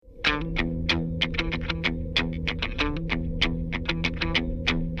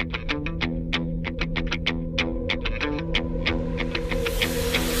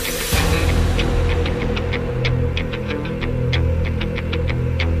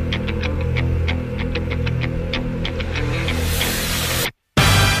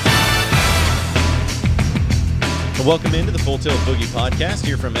Welcome into the Full Tilt Boogie podcast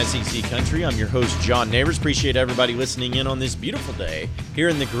here from SEC Country. I'm your host, John Neighbors. Appreciate everybody listening in on this beautiful day here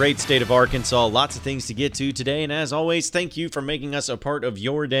in the great state of Arkansas. Lots of things to get to today, and as always, thank you for making us a part of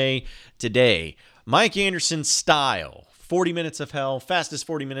your day today. Mike Anderson style, 40 minutes of hell, fastest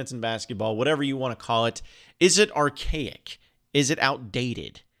 40 minutes in basketball, whatever you want to call it. Is it archaic? Is it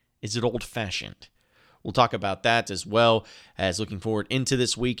outdated? Is it old-fashioned? We'll talk about that as well as looking forward into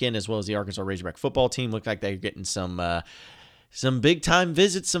this weekend, as well as the Arkansas Razorback football team. Look like they're getting some big-time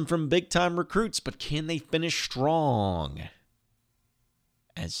visits, some from big-time recruits, but can they finish strong?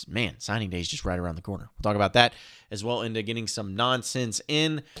 As, man, signing day is just right around the corner. We'll talk about that as well into getting some nonsense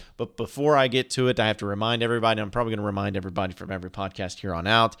in. But before I get to it, I have to remind everybody, I'm probably going to remind everybody from every podcast here on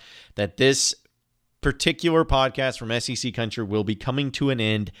out, that this particular podcast from SEC Country will be coming to an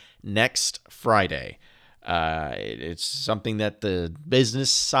end next Friday. It's something that the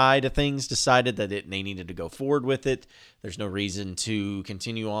business side of things decided that they needed to go forward with it. There's no reason to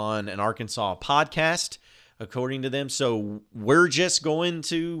continue on an Arkansas podcast, according to them. So we're just going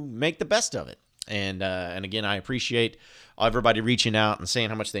to make the best of it. And again, I appreciate everybody reaching out and saying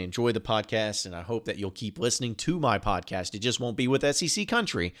how much they enjoy the podcast, and I hope that you'll keep listening to my podcast. It just won't be with SEC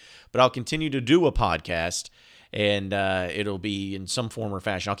Country, but I'll continue to do a podcast, and it'll be in some form or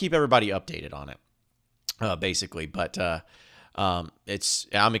fashion. I'll keep everybody updated on it. Basically, but I'm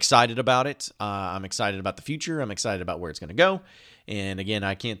excited about it. I'm excited about the future. I'm excited about where it's going to go. And again,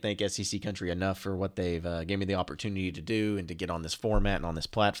 I can't thank SEC Country enough for what they've gave me the opportunity to do and to get on this format and on this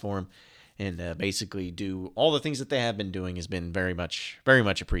platform and basically do all the things that they have been doing has been very much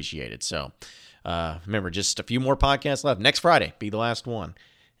appreciated. So remember, just a few more podcasts left. Next Friday, be the last one,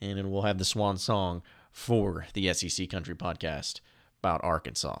 and we'll have the swan song for the SEC Country podcast about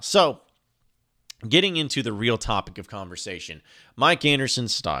Arkansas. So, getting into the real topic of conversation, Mike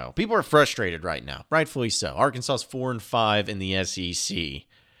Anderson's style. People are frustrated right now, rightfully so. Arkansas's 4-5 in the SEC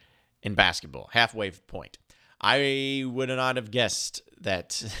in basketball, halfway point. I would not have guessed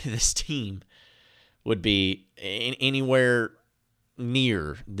that this team would be anywhere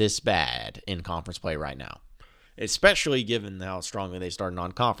near this bad in conference play right now, especially given how strongly they started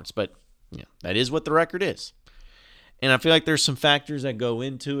non-conference. But that is what the record is. And I feel like there's some factors that go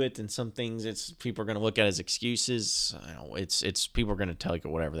into it, and some things people are going to look at as excuses. It's people are going to tell you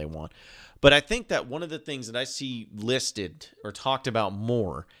whatever they want. But I think that one of the things that I see listed or talked about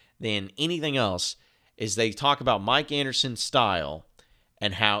more than anything else is they talk about Mike Anderson's style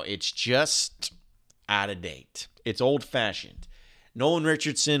and how it's just out of date. It's old-fashioned. Nolan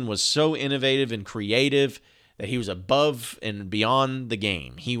Richardson was so innovative and creative that he was above and beyond the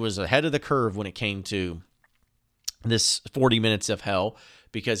game. He was ahead of the curve when it came to this 40 minutes of hell,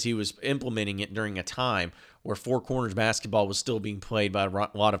 because he was implementing it during a time where four corners basketball was still being played by a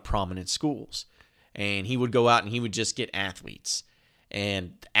lot of prominent schools. And he would go out and he would just get athletes.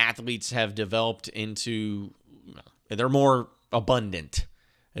 And athletes have developed into, they're more abundant.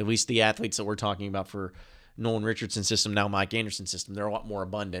 At least the athletes that we're talking about for Nolan Richardson's system, now Mike Anderson's system, they're a lot more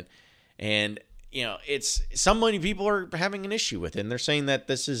abundant. And it's so many people are having an issue with it. And they're saying that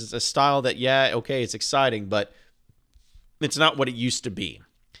this is a style that, it's exciting, but it's not what it used to be.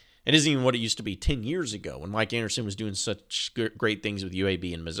 It isn't even what it used to be 10 years ago when Mike Anderson was doing such great things with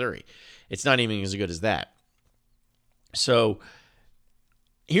UAB and Missouri. It's not even as good as that. So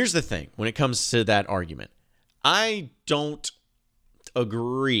here's the thing when it comes to that argument. I don't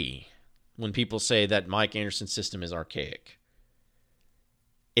agree when people say that Mike Anderson's system is archaic.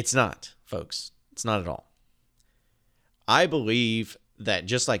 It's not, folks. It's not at all. I believe that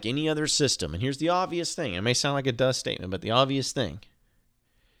just like any other system, and here's the obvious thing. It may sound like a duh statement, but the obvious thing.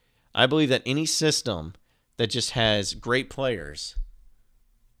 I believe that any system that just has great players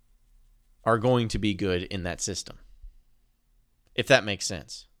are going to be good in that system. If that makes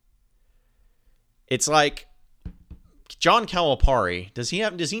sense. It's like John Calipari. Does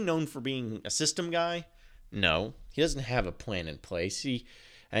he known for being a system guy? No. He doesn't have a plan in place.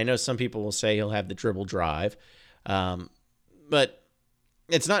 I know some people will say he'll have the dribble drive. But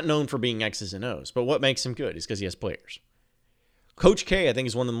it's not known for being X's and O's, but what makes him good is because he has players. Coach K, I think,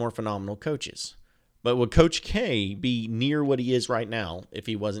 is one of the more phenomenal coaches. But would Coach K be near what he is right now if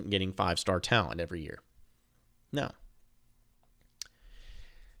he wasn't getting 5-star talent every year? No.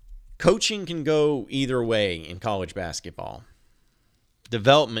 Coaching can go either way in college basketball.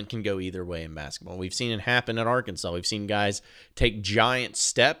 Development can go either way in basketball. We've seen it happen at Arkansas. We've seen guys take giant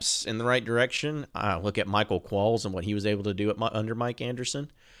steps in the right direction. Look at Michael Qualls and what he was able to do under Mike Anderson.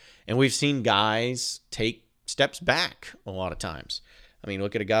 And we've seen guys take steps back a lot of times. I mean,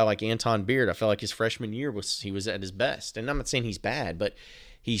 look at a guy like Anton Beard. I felt like his freshman year he was at his best. And I'm not saying he's bad, but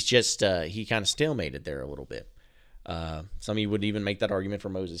he's just he kind of stalemated there a little bit. Some of you would even make that argument for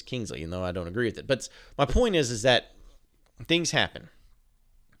Moses Kingsley, even though I don't agree with it. But my point is that things happen.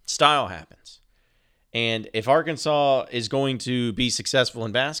 Style happens. And if Arkansas is going to be successful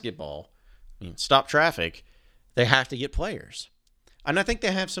in basketball, stop traffic, they have to get players. And I think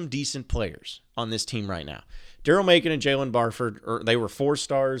they have some decent players on this team right now. Daryl Macon and Jalen Barford, they were 4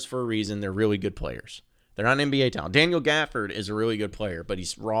 stars for a reason. They're really good players. They're not NBA talent. Daniel Gafford is a really good player, but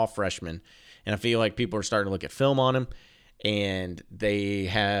he's raw freshman. And I feel like people are starting to look at film on him, and they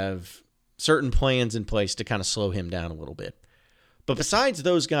have certain plans in place to kind of slow him down a little bit. But besides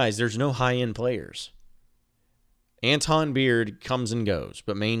those guys, there's no high-end players. Anton Beard comes and goes,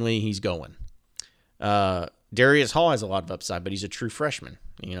 but mainly he's going. Darius Hall has a lot of upside, but he's a true freshman.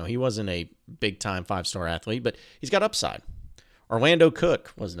 He wasn't a big-time 5-star athlete, but he's got upside. Orlando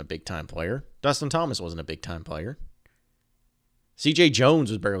Cook wasn't a big-time player. Dustin Thomas wasn't a big-time player. C.J.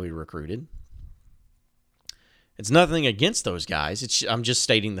 Jones was barely recruited. It's nothing against those guys. I'm just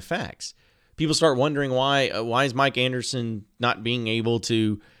stating the facts. People start wondering why is Mike Anderson not being able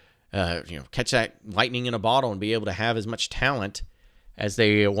to catch that lightning in a bottle and be able to have as much talent as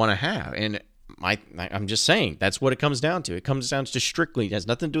they want to have. And I'm just saying, that's what it comes down to. It comes down to strictly, it has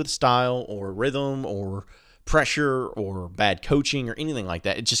nothing to do with style or rhythm or pressure or bad coaching or anything like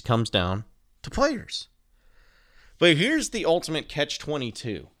that. It just comes down to players. But here's the ultimate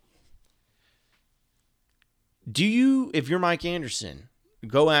catch-22. Do you, if you're Mike Anderson,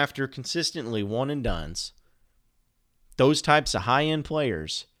 go after consistently one-and-dones, those types of high-end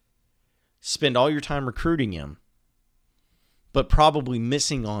players, spend all your time recruiting them, but probably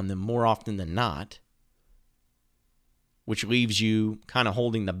missing on them more often than not, which leaves you kind of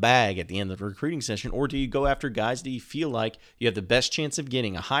holding the bag at the end of the recruiting session? Or do you go after guys that you feel like you have the best chance of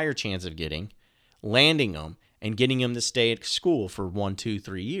getting, a higher chance of getting, landing them, and getting them to stay at school for 1, 2,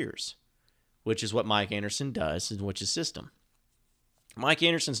 3 years, which is what Mike Anderson does, and which is system. Mike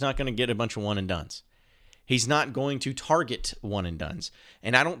Anderson's not going to get a bunch of one-and-dones. He's not going to target one-and-dones.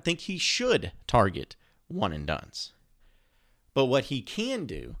 And I don't think he should target one-and-dones. But what he can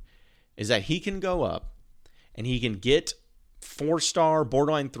do is that he can go up and he can get 4-star,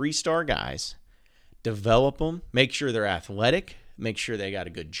 borderline 3-star guys, develop them, make sure they're athletic, make sure they got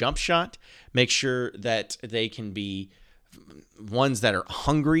a good jump shot, make sure that they can be ones that are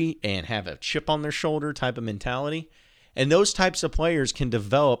hungry and have a chip on their shoulder type of mentality. And those types of players can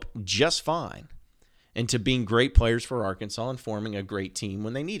develop just fine into being great players for Arkansas and forming a great team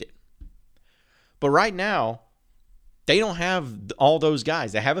when they need it. But right now, they don't have all those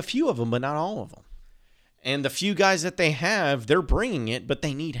guys. They have a few of them, but not all of them. And the few guys that they have, they're bringing it, but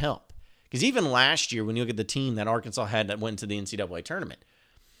they need help. Because even last year, when you look at the team that Arkansas had that went to the NCAA tournament,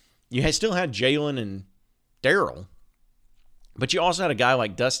 you still had Jalen and Daryl, but you also had a guy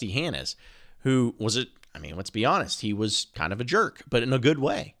like Dusty Hannes, who let's be honest, he was kind of a jerk, but in a good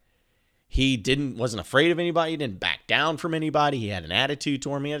way. He wasn't afraid of anybody. He didn't back down from anybody. He had an attitude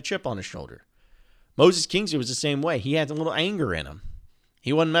to him. He had a chip on his shoulder. Moses Kingsley was the same way. He had a little anger in him.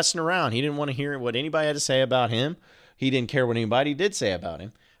 He wasn't messing around. He didn't want to hear what anybody had to say about him. He didn't care what anybody did say about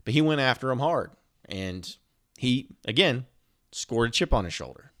him, but he went after him hard. And he, again, scored a chip on his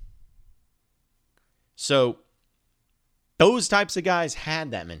shoulder. So those types of guys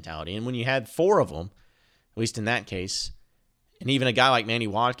had that mentality. And when you had 4 of them, at least in that case, and even a guy like Manny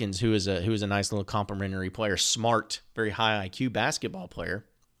Watkins, who is a nice little complimentary player, smart, very high IQ basketball player,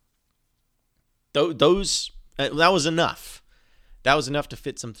 that was enough. That was enough to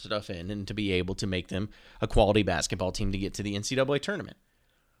fit some stuff in and to be able to make them a quality basketball team to get to the NCAA tournament.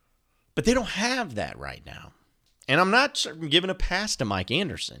 But they don't have that right now. And I'm not giving a pass to Mike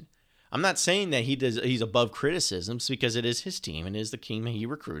Anderson. I'm not saying that he's above criticisms, because it is his team and it is the team he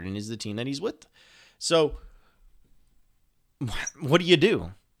recruited and is the team that he's with. So what do you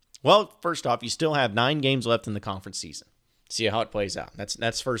do? Well, first off, you still have 9 games left in the conference season. See how it plays out.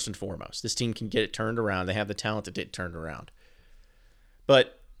 That's first and foremost. This team can get it turned around. They have the talent to get it turned around.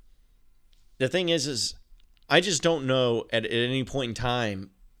 But the thing is I just don't know at any point in time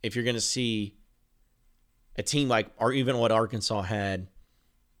if you're going to see a team like, or even what Arkansas had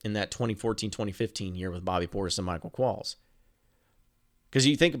in that 2014-2015 year with Bobby Portis and Michael Qualls. Because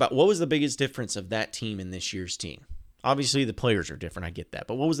you think about, what was the biggest difference of that team and this year's team? Obviously, the players are different. I get that.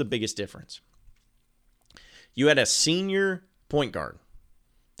 But what was the biggest difference? You had a senior point guard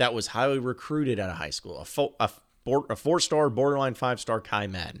that was highly recruited out of high school, a 4-star, borderline 5-star Kai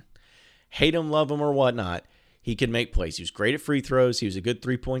Madden. Hate him, love him, or whatnot, he could make plays. He was great at free throws. He was a good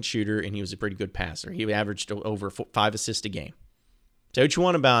 3-point shooter, and he was a pretty good passer. He averaged over 5 assists a game. Say what you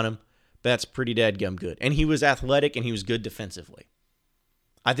want about him, but that's pretty dadgum good. And he was athletic, and he was good defensively.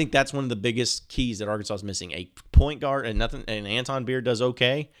 I think that's one of the biggest keys that Arkansas is missing. A point guard and Anton Beard does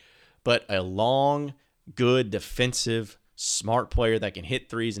okay, but a long, good defensive, smart player that can hit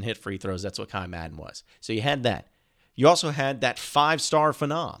threes and hit free throws. That's what Kai Madden was. So you had that. You also had that 5-star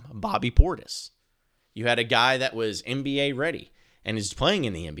phenom, Bobby Portis. You had a guy that was NBA ready and is playing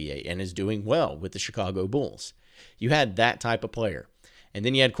in the NBA and is doing well with the Chicago Bulls. You had that type of player. And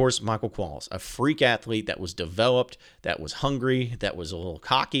then you had, of course, Michael Qualls, a freak athlete that was developed, that was hungry, that was a little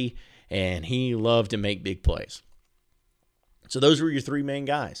cocky, and he loved to make big plays. So those were your three main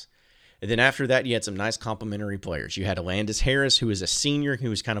guys. And then after that, you had some nice complementary players. You had Alandis Harris, who was a senior, who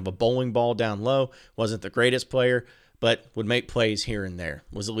was kind of a bowling ball down low, wasn't the greatest player, but would make plays here and there,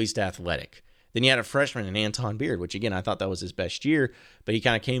 was at least athletic. Then you had a freshman in Anton Beard, which, again, I thought that was his best year, but he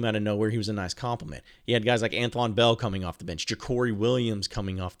kind of came out of nowhere. He was a nice compliment. You had guys like Antoine Bell coming off the bench, Ja'Cory Williams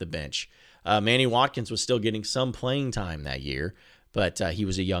coming off the bench. Manny Watkins was still getting some playing time that year, but he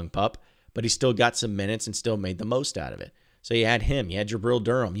was a young pup, but he still got some minutes and still made the most out of it. So you had him. You had Jabril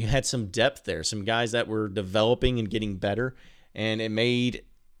Durham. You had some depth there, some guys that were developing and getting better, and it made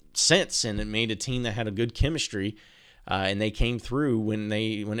sense, and it made a team that had a good chemistry, and they came through when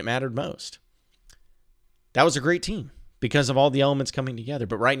it mattered most. That was a great team because of all the elements coming together.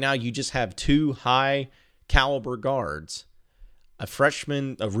 But right now you just have two high-caliber guards, a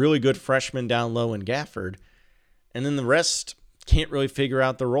really good freshman down low in Gafford, and then the rest can't really figure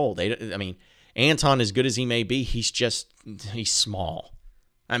out the role. Anton, as good as he may be, he's small.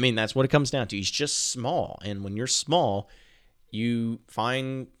 I mean, that's what it comes down to. He's just small. And when you're small, you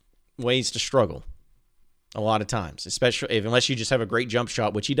find ways to struggle a lot of times, especially unless you just have a great jump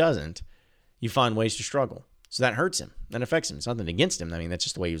shot, which he doesn't. You find ways to struggle. So that hurts him. That affects him. It's nothing against him. I mean, that's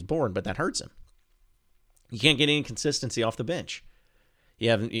just the way he was born, but that hurts him. You can't get any consistency off the bench.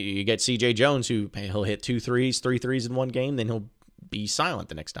 You get C.J. Jones, who he'll hit 2 threes, 3 threes in one game, then he'll be silent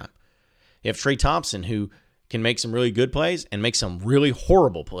the next time. You have Trey Thompson, who can make some really good plays and make some really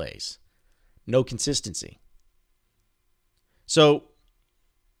horrible plays. No consistency. So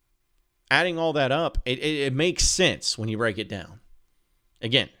adding all that up, it makes sense when you break it down.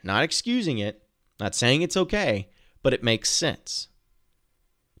 Again, not excusing it, not saying it's okay, but it makes sense.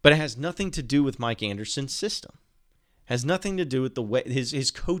 But it has nothing to do with Mike Anderson's system. It has nothing to do with the way his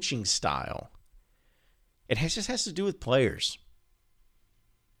coaching style. It just has to do with players.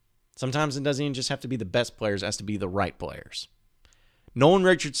 Sometimes it doesn't even just have to be the best players, it has to be the right players. Nolan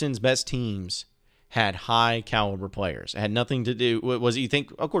Richardson's best teams had high caliber players. It had nothing to do with,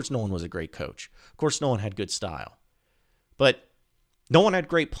 of course Nolan was a great coach. Of course Nolan had good style. But no one had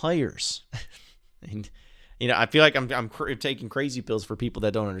great players. And, I feel like I'm taking crazy pills for people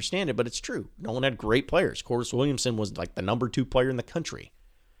that don't understand it, but it's true. No one had great players. Corliss Williamson was like the number 2 player in the country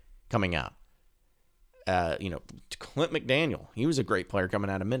coming out. Clint McDaniel, he was a great player coming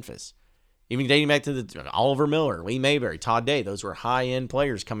out of Memphis. Even dating back to the Oliver Miller, Lee Mayberry, Todd Day, those were high-end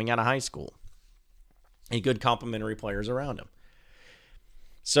players coming out of high school. And good complementary players around him.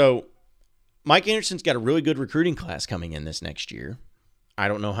 So Mike Anderson's got a really good recruiting class coming in this next year. I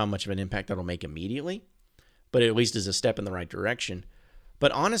don't know how much of an impact that'll make immediately, but at least is a step in the right direction.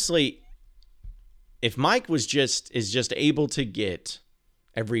 But honestly, if Mike is just able to get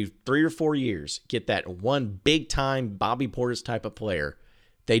every 3 or 4 years, get that one big-time Bobby Portis type of player,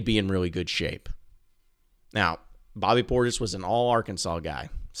 they'd be in really good shape. Now, Bobby Portis was an all-Arkansas guy,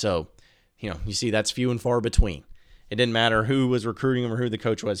 so you see that's few and far between. It didn't matter who was recruiting him or who the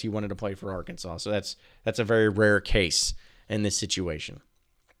coach was. He wanted to play for Arkansas, so that's a very rare case in this situation.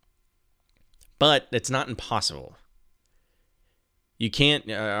 But it's not impossible. You can't,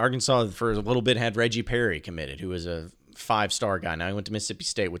 Arkansas for a little bit had Reggie Perry committed, who was a 5-star guy. Now he went to Mississippi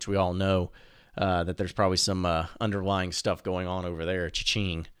State, which we all know that there's probably some underlying stuff going on over there.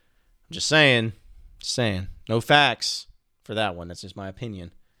 Cha-ching. I'm just saying. No facts for that one. That's just my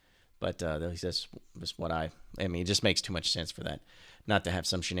opinion. But at least that's what it just makes too much sense for that, not to have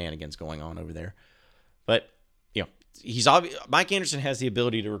some shenanigans going on over there. But, Mike Anderson has the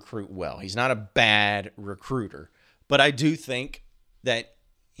ability to recruit well. He's not a bad recruiter. But I do think that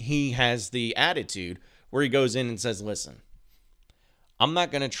he has the attitude where he goes in and says, listen, I'm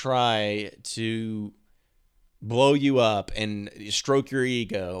not going to try to blow you up and stroke your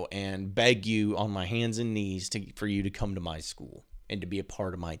ego and beg you on my hands and knees for you to come to my school and to be a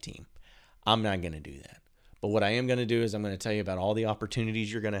part of my team. I'm not going to do that. But what I am going to do is I'm going to tell you about all the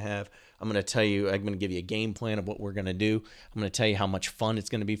opportunities you're going to have. I'm going to give you a game plan of what we're going to do. I'm going to tell you how much fun it's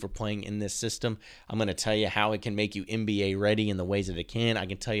going to be for playing in this system. I'm going to tell you how it can make you NBA ready in the ways that it can. I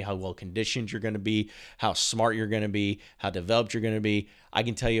can tell you how well conditioned you're going to be, how smart you're going to be, how developed you're going to be. I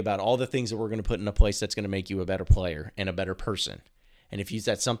can tell you about all the things that we're going to put into place that's going to make you a better player and a better person. And if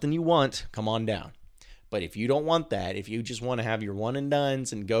that's something you want, come on down. But if you don't want that, if you just want to have your one and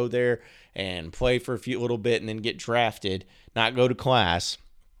dones and go there and play for a little bit and then get drafted, not go to class,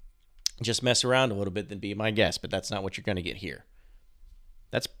 just mess around a little bit, then be my guest. But that's not what you're going to get here.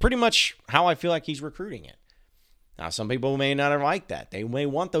 That's pretty much how I feel like he's recruiting it. Now, some people may not have liked that. They may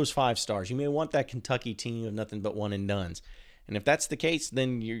want those 5 stars. You may want that Kentucky team of nothing but one and dones. And if that's the case,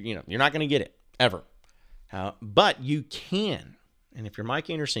 then you're not going to get it ever. But you can, and if you're Mike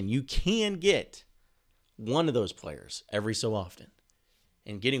Anderson, you can get one of those players every so often.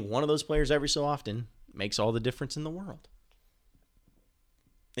 And getting one of those players every so often makes all the difference in the world.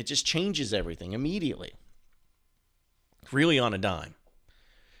 It just changes everything immediately. Really on a dime.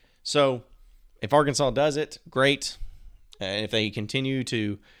 So, if Arkansas does it, great. And if they continue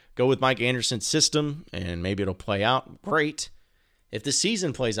to go with Mike Anderson's system and maybe it'll play out, great. If the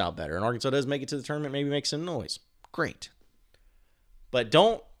season plays out better and Arkansas does make it to the tournament, maybe make some noise, great. But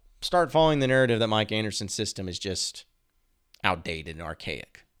don't start following the narrative that Mike Anderson's system is just outdated and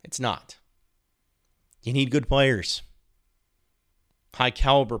archaic. It's not. You need good players. High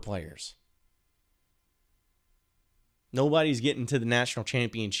caliber players. Nobody's getting to the national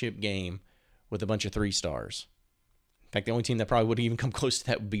championship game with a bunch of 3 stars. In fact, the only team that probably would even come close to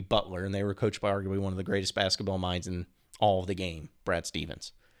that would be Butler, and they were coached by arguably one of the greatest basketball minds in all of the game, Brad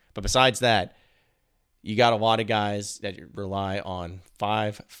Stevens. But besides that, you got a lot of guys that rely on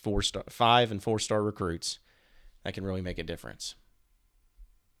 5 and 4-star recruits that can really make a difference.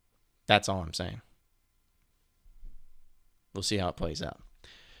 That's all I'm saying. We'll see how it plays out.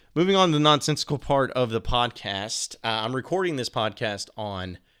 Moving on to the nonsensical part of the podcast. I'm recording this podcast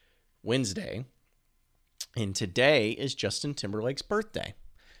on Wednesday, and today is Justin Timberlake's birthday.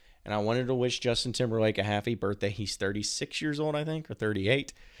 And I wanted to wish Justin Timberlake a happy birthday. He's 36 years old, I think, or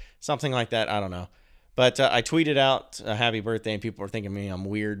 38, something like that. I don't know. But I tweeted out a happy birthday, and people are thinking me I'm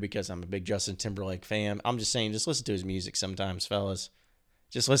weird because I'm a big Justin Timberlake fan. I'm just saying, just listen to his music sometimes, fellas.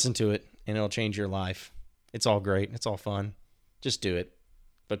 Just listen to it, and it'll change your life. It's all great. It's all fun. Just do it.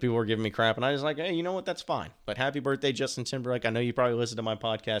 But people were giving me crap, and I was like, hey, you know what? That's fine. But happy birthday, Justin Timberlake. I know you probably listen to my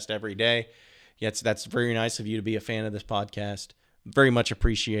podcast every day. Yes, that's very nice of you to be a fan of this podcast. Very much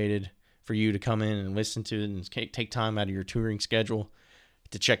appreciated for you to come in and listen to it and take time out of your touring schedule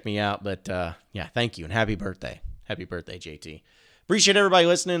to check me out. But, yeah, thank you, and happy birthday. Happy birthday, JT. Appreciate everybody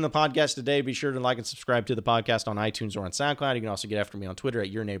listening to the podcast today. Be sure to like and subscribe to the podcast on iTunes or on SoundCloud. You can also get after me on Twitter at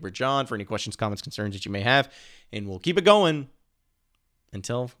Your Neighbor John for any questions, comments, concerns that you may have. And we'll keep it going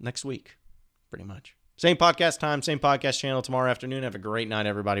until next week, pretty much. Same podcast time, same podcast channel tomorrow afternoon. Have a great night,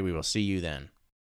 everybody. We will see you then.